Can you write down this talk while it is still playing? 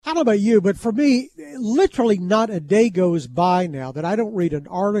don't know about you, but for me, literally not a day goes by now that I don't read an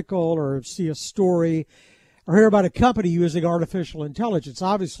article or see a story or hear about a company using artificial intelligence.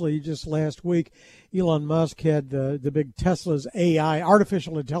 Obviously, just last week, Elon Musk had the big Tesla's AI,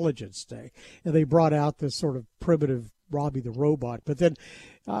 Artificial Intelligence Day, and they brought out this sort of primitive Robbie the robot. But then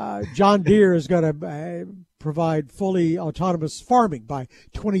John Deere is going to provide fully autonomous farming by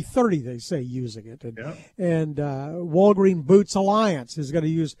 2030, they say, using it. And Walgreen Boots Alliance is going to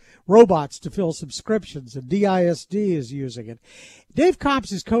use robots to fill subscriptions, and DISD is using it. Dave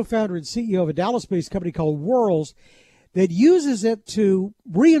Copps is co-founder and CEO of a Dallas-based company called Whirls that uses it to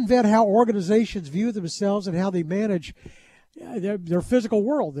reinvent how organizations view themselves and how they manage their physical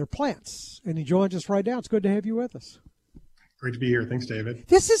world, their plants. And he joins us right now. It's good to have you with us. Great to be here. Thanks, David.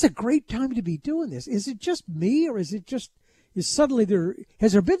 This is a great time to be doing this. Is it just me, or is suddenly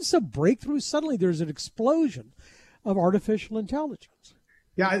has there been some breakthrough? Suddenly there's an explosion of artificial intelligence.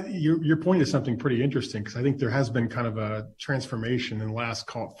 Yeah, you're pointing to something pretty interesting, because I think there has been kind of a transformation in the last,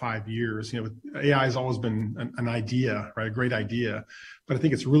 call it 5 years. AI has always been an idea, right? A great idea, but I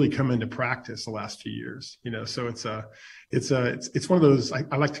think it's really come into practice the last few years. So it's one of those.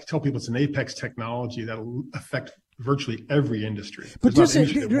 I like to tell people it's an apex technology that will affect virtually every industry. But does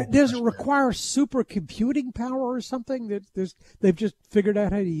it require supercomputing power or something that they've just figured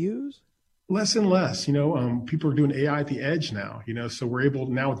out how to use? Less and less, people are doing AI at the edge now, so we're able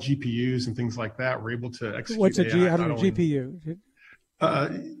now with GPUs and things like that, we're able to execute What's a AI. GPU?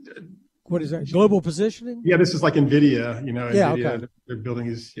 What is that? Global positioning? Yeah, this is like NVIDIA, Yeah, NVIDIA, okay. They're building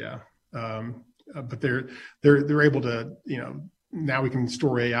is, but they're able to, now we can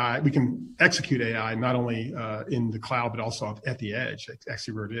store AI, we can execute AI not only in the cloud, but also at the edge,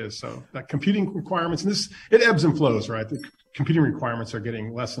 actually where it is. So that computing requirements, and it ebbs and flows, right? The computing requirements are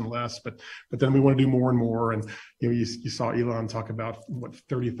getting less and less, but then we want to do more and more. And you saw Elon talk about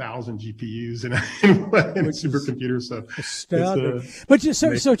 30,000 GPUs in a supercomputer. So astounding. But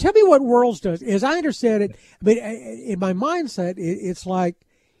so tell me what Whirls does. As I understand it, I mean, in my mindset,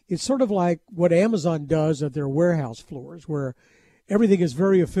 it's sort of like what Amazon does at their warehouse floors, where everything is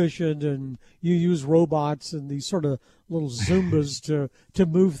very efficient and you use robots and these sort of little Zumbas to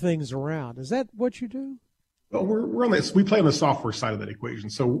move things around. Is that what you do? Well, we're on this. We play on the software side of that equation.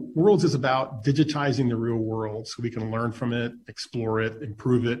 So Whirls is about digitizing the real world so we can learn from it, explore it,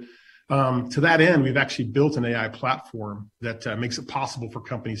 improve it. To that end, we've actually built an AI platform that makes it possible for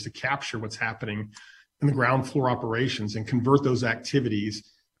companies to capture what's happening in the ground floor operations and convert those activities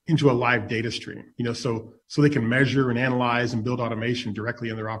into a live data stream, so they can measure and analyze and build automation directly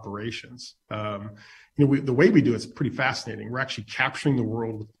in their operations. The way we do it's pretty fascinating. We're actually capturing the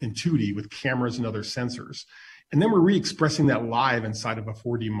world in 2D with cameras and other sensors, and then we're re-expressing that live inside of a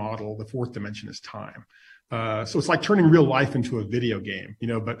 4D model. The fourth dimension is time. So it's like turning real life into a video game,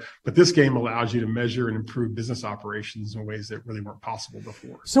 but this game allows you to measure and improve business operations in ways that really weren't possible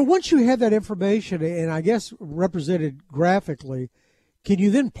before. So once you have that information, and I guess represented graphically, can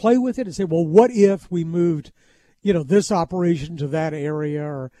you then play with it and say, well, what if we moved, this operation to that area,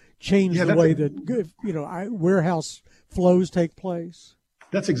 or change the way that, warehouse flows take place?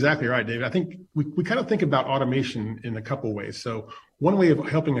 That's exactly right, David. I think we kind of think about automation in a couple ways. So one way of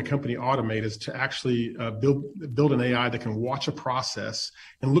helping a company automate is to actually build an AI that can watch a process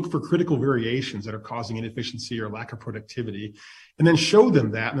and look for critical variations that are causing inefficiency or lack of productivity, and then show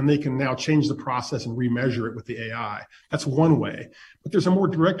them that, and then they can now change the process and remeasure it with the AI. That's one way. But there's a more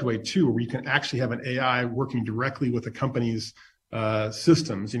direct way too, where you can actually have an AI working directly with the company's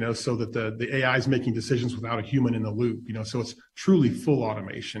systems, so that the AI is making decisions without a human in the loop, so it's truly full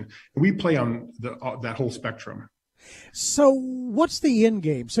automation. And we play on that whole spectrum. So what's the end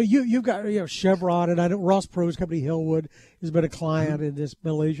game? So you've got Chevron, and I know Ross Perot's company Hillwood has been a client in this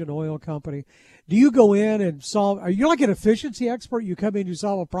Malaysian oil company. Do you go in and solve? Are you like an efficiency expert? You come in, you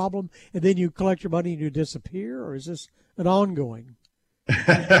solve a problem, and then you collect your money and you disappear, or is this an ongoing?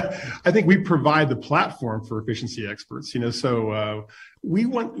 I think we provide the platform for efficiency experts, so we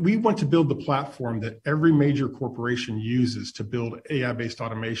want to build the platform that every major corporation uses to build AI-based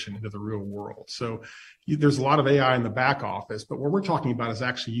automation into the real world. So there's a lot of AI in the back office, but what we're talking about is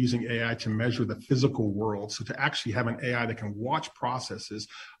actually using AI to measure the physical world. So to actually have an AI that can watch processes,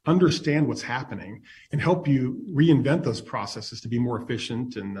 understand what's happening, and help you reinvent those processes to be more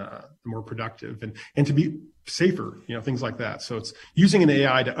efficient and more productive and to be safer, things like that. So it's using an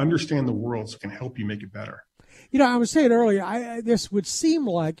AI to understand the world so it can help you make it better. I was saying earlier, this would seem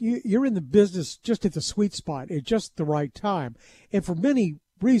like you're in the business just at the sweet spot at just the right time. And for many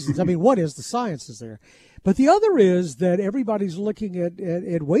reasons, I mean, one is the science is there. But the other is that everybody's looking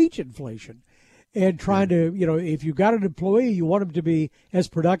at wage inflation. and trying to, if you've got an employee, you want them to be as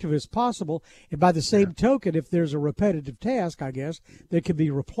productive as possible. And by the same token, if there's a repetitive task, I guess, that can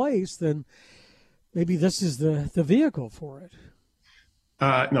be replaced, then maybe this is the vehicle for it.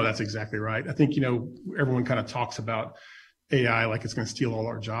 No, that's exactly right. I think, everyone kind of talks about AI like it's going to steal all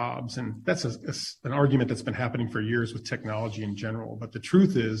our jobs. And that's an argument that's been happening for years with technology in general. But the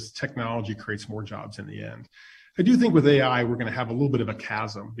truth is technology creates more jobs in the end. I do think with AI, we're going to have a little bit of a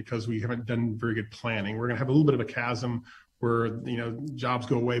chasm because we haven't done very good planning. We're going to have a little bit of a chasm where, jobs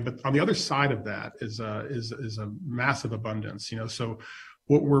go away. But on the other side of that is a massive abundance, So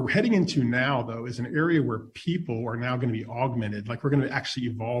what we're heading into now, though, is an area where people are now going to be augmented. Like we're going to actually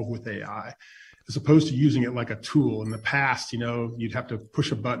evolve with AI as opposed to using it like a tool. In the past, you'd have to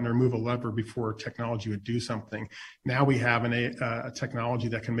push a button or move a lever before technology would do something. Now we have a technology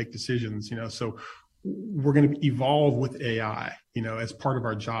that can make decisions, So we're going to evolve with AI, as part of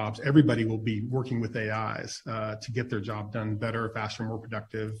our jobs. Everybody will be working with AIs to get their job done better, faster, more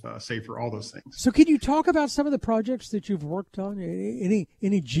productive, safer, all those things. So can you talk about some of the projects that you've worked on?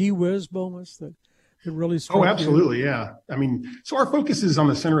 Any gee whiz moments that really struck you? Oh, absolutely, yeah. So our focus is on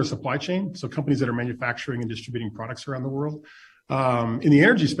the center of supply chain, so companies that are manufacturing and distributing products around the world. In the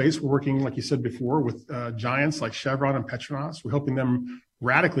energy space, we're working, like you said before, with giants like Chevron and Petronas. We're helping them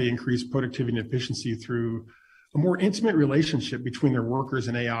radically increase productivity and efficiency through a more intimate relationship between their workers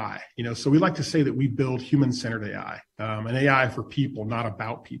and AI. So we like to say that we build human-centered AI, an AI for people, not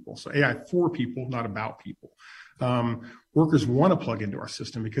about people. So AI for people, not about people. Workers want to plug into our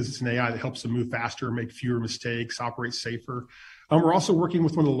system because it's an AI that helps them move faster, make fewer mistakes, operate safer. We're also working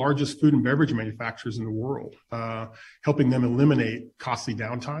with one of the largest food and beverage manufacturers in the world, helping them eliminate costly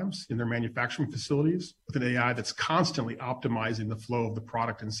downtimes in their manufacturing facilities with an AI that's constantly optimizing the flow of the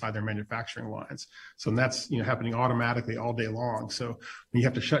product inside their manufacturing lines. So that's happening automatically all day long. So when you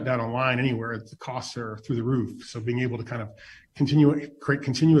have to shut down a line anywhere, the costs are through the roof. So being able to kind of create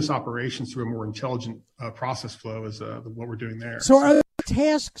continuous operations through a more intelligent process flow is what we're doing there. So are there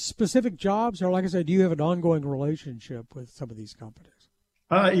task-specific jobs, or like I said, do you have an ongoing relationship with some of these companies?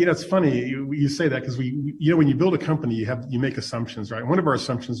 It's funny you say that because when you build a company, you make assumptions, right? One of our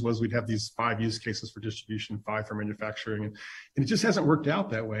assumptions was we'd have these 5 use cases for distribution, 5 for manufacturing, and it just hasn't worked out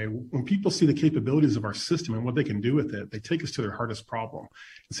that way. When people see the capabilities of our system and what they can do with it, they take us to their hardest problem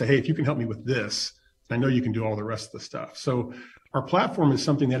and say, hey, if you can help me with this, I know you can do all the rest of the stuff. So our platform is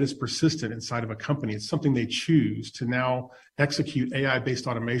something that is persistent inside of a company. It's something they choose to now execute AI-based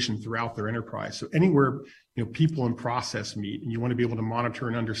automation throughout their enterprise. So anywhere people and process meet, and you want to be able to monitor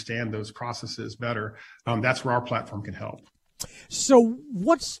and understand those processes better, that's where our platform can help. So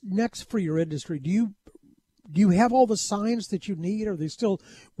what's next for your industry? Do you have all the science that you need? Are they still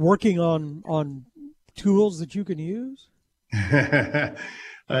working on tools that you can use?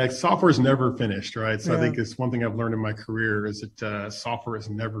 Software is never finished, right? So Yeah. I think it's one thing I've learned in my career is that software is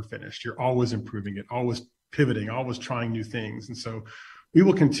never finished. You're always improving it, always pivoting, always trying new things. And so we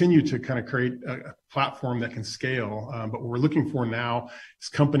will continue to kind of create a platform that can scale. But what we're looking for now is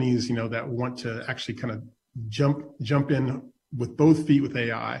companies, that want to actually kind of jump in with both feet with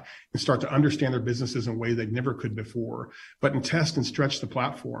AI and start to understand their businesses in a way they never could before, but and test and stretch the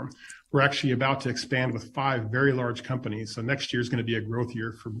platform. We're actually about to expand with 5 very large companies. So next year is going to be a growth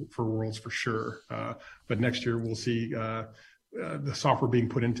year for Worlds for sure. But next year we'll see the software being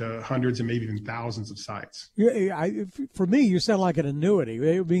put into hundreds and maybe even thousands of sites. For me, you sound like an annuity.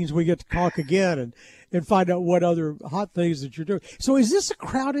 It means we get to talk again and find out what other hot things that you're doing. So is this a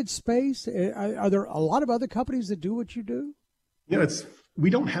crowded space? Are there a lot of other companies that do what you do? We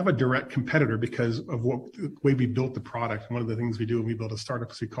don't have a direct competitor because of the way we built the product. One of the things we do when we build a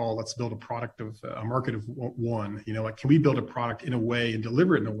startup is we call, let's build a market of one. Can we build a product in a way and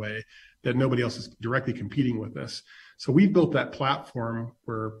deliver it in a way that nobody else is directly competing with us? So we built that platform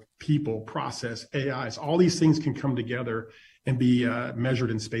where people, process, AIs, all these things can come together and be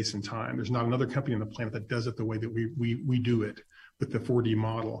measured in space and time. There's not another company on the planet that does it the way that we do it with the 4D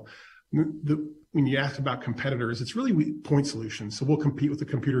model. When you ask about competitors, it's really point solutions. So we'll compete with a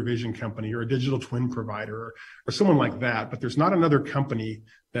computer vision company or a digital twin provider or someone like that. But there's not another company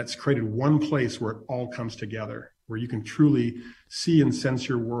that's created one place where it all comes together, where you can truly see and sense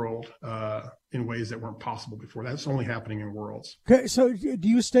your world in ways that weren't possible before. That's only happening in Worlds. Okay, so do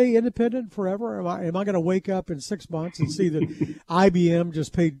you stay independent forever? Am I going to wake up in 6 months and see that IBM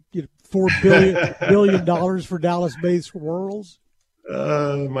just paid $4 billion for Dallas-based Worlds?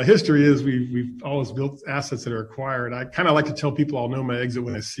 My history is we've always built assets that are acquired. I kind of like to tell people I'll know my exit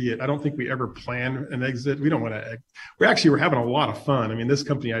when I see it. I don't think we ever plan an exit. We don't want to. We're having a lot of fun. This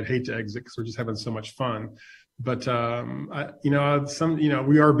company I'd hate to exit because we're just having so much fun. But we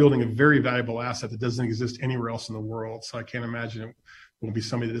are building a very valuable asset that doesn't exist anywhere else in the world. So I can't imagine it will be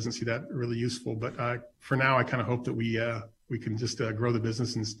somebody that doesn't see that really useful. But for now, I kind of hope that we can just grow the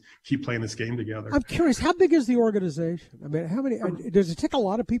business and keep playing this game together. I'm curious, how big is the organization? I mean, how many? Does it take a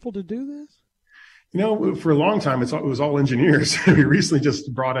lot of people to do this? For a long time, it was all engineers. We recently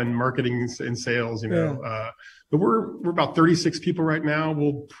just brought in marketing and sales, but we're about 36 people right now.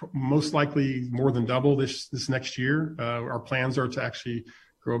 We'll most likely more than double this next year. Our plans are to actually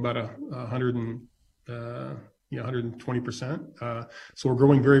grow about 120%. So we're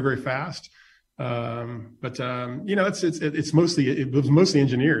growing very, very fast. It was mostly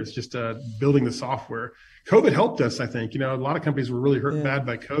engineers just building the software. COVID helped us, I think. A lot of companies were really hurt bad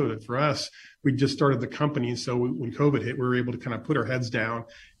by COVID. For us, we just started the company, so when COVID hit, we were able to kind of put our heads down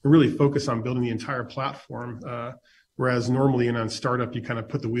and really focus on building the entire platform. Whereas normally in a startup, you kind of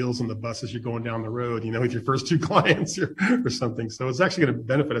put the wheels on the bus as you're going down the road, with your first 2 clients or something. So it's actually going to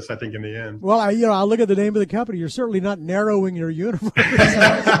benefit us, I think, in the end. Well, I look at the name of the company. You're certainly not narrowing your universe.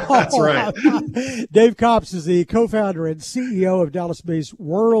 That's right. Dave Kopps is the co-founder and CEO of Dallas-based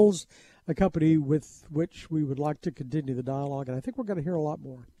Whirls, a company with which we would like to continue the dialogue, and I think we're going to hear a lot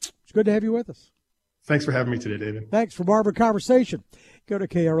more. It's good to have you with us. Thanks for having me today, David. Thanks for more of a conversation. Go to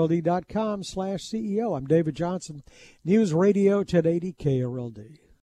krld.com/CEO. I'm David Johnson, News Radio 1080 KRLD.